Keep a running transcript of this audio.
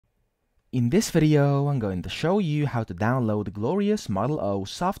In this video, I'm going to show you how to download Glorious Model O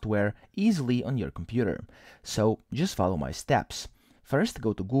software easily on your computer. So just follow my steps. First,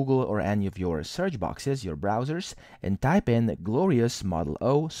 go to Google or any of your search boxes, your browsers, and type in Glorious Model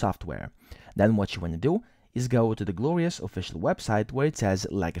O software. Then what you want to do is go to the Glorious official website where it says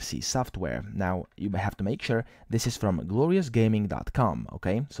Legacy Software. Now, you have to make sure this is from gloriousgaming.com,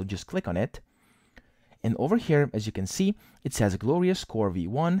 okay? So just click on it. And over here, as you can see, it says Glorious Core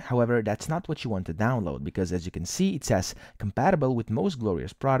V1. However, that's not what you want to download because as you can see, it says compatible with most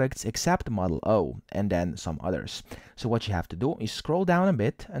Glorious products except Model O and then some others. So what you have to do is scroll down a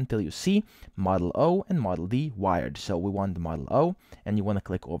bit until you see Model O and Model D wired. So we want the Model O and you want to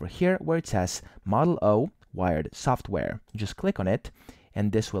click over here where it says Model O wired software. Just click on it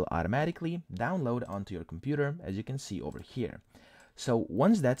and this will automatically download onto your computer as you can see over here. So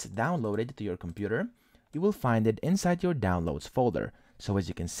once that's downloaded to your computer, you will find it inside your downloads folder. So as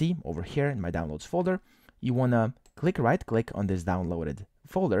you can see over here in my downloads folder, you want to right click on this downloaded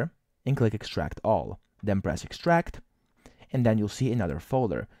folder and click extract all. Then press extract and then you'll see another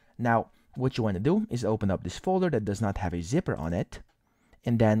folder. Now what you want to do is open up this folder that does not have a zipper on it.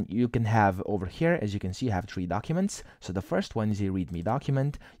 And then you can have over here, as you can see, you have 3 documents. So the first one is a README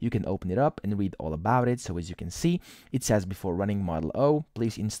document. You can open it up and read all about it. So as you can see, it says before running Model O,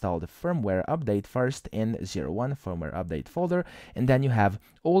 please install the firmware update first in 01 firmware update folder. And then you have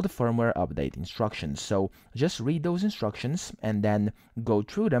all the firmware update instructions. So just read those instructions and then go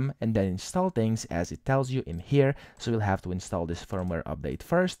through them and then install things as it tells you in here. So you'll have to install this firmware update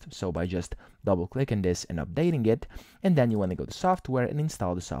first. So by just double clicking this and updating it, and then you want to go to software and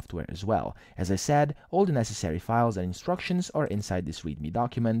install the software as well. As I said, all the necessary files and instructions are inside this README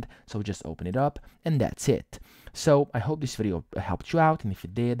document, so just open it up and that's it. So I hope this video helped you out, and if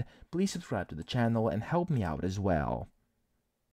it did, please subscribe to the channel and help me out as well.